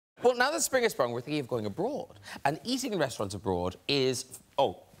Well, now that spring is sprung, we're thinking of going abroad. And eating in restaurants abroad is,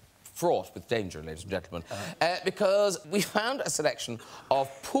 fraught with danger, ladies and gentlemen. Because we found a selection of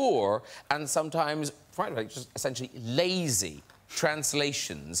poor and sometimes, frankly, just essentially lazy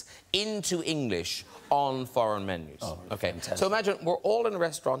translations into English on foreign menus. Oh, OK, fantastic. so imagine we're all in a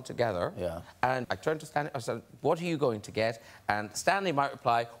restaurant together. Yeah. And I turned to Stanley, I said, what are you going to get? And Stanley might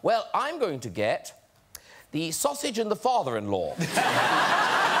reply, well, I'm going to get the sausage and the father-in-law. What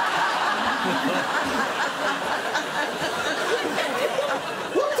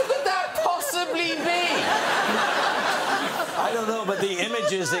could that possibly be? I don't know, but the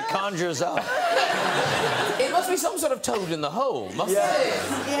images it conjures up. It must be some sort of toad in the hole, mustn't it?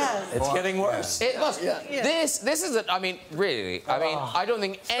 Yes. It's getting worse. It must. Yeah. This isn't. I mean, really. I mean, I don't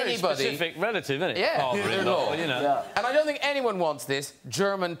think anybody. Specific relative, isn't it? Yeah. Father-in-law, well, you know. Yeah. And I don't think anyone wants this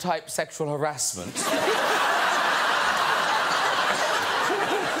German-type sexual harassment.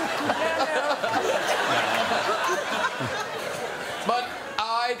 But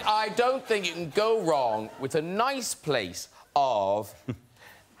I don't think you can go wrong with a nice place of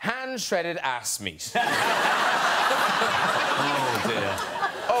hand-shredded ass meat. Oh, dear.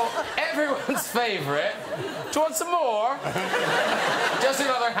 Oh, everyone's favourite. Do you want some more? Just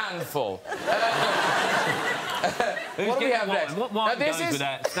another handful. What do we have next? What wine Now, goes with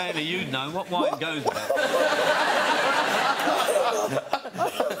that? Stanley, you'd know. What wine goes with that?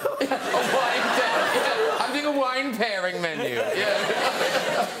 I'm doing a wine pairing menu.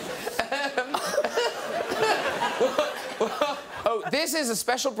 Yeah. Oh, this is a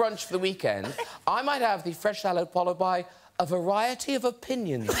special brunch for the weekend. I might have the fresh salad followed by a variety of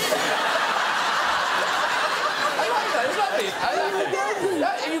opinions. I like that. It's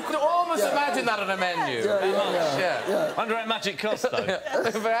lovely. You could almost imagine that on a menu. Yeah. Wonder how much it costs, though.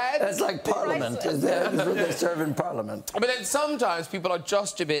 That's like Parliament. That's what they serve in Parliament. But then sometimes people are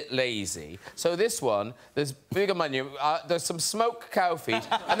just a bit lazy. So this one, there's bigger menu. There's some smoked cow feet,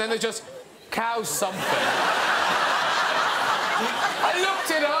 and then there's just cow something. I looked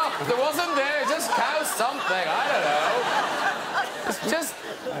it up. There wasn't there. Just cow something. I don't know. It's just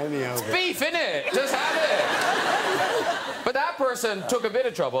it's beef, innit? Just have it. But that person took a bit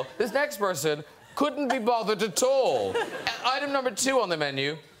of trouble. This next person couldn't be bothered at all. Item number 2 on the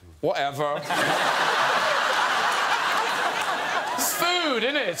menu. Whatever. It's food,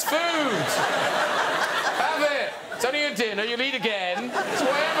 innit? It's food. Have it. It's only your dinner. You'll eat again. It's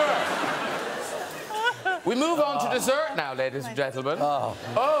whatever. We move on to dessert now, ladies and gentlemen.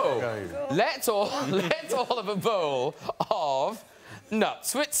 Let's all have a bowl of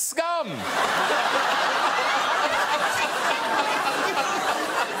nuts with scum.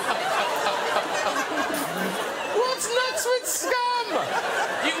 What's nuts with scum?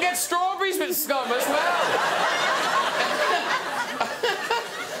 You can get strawberries with scum as well.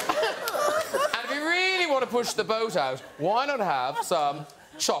 And if you really want to push the boat out, why not have some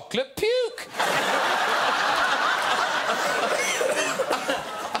chocolate puke?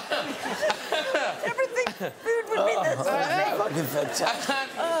 Food would be this. Fucking fantastic.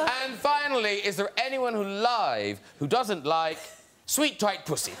 And finally, is there anyone who doesn't like sweet tight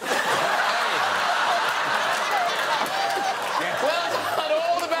pussy?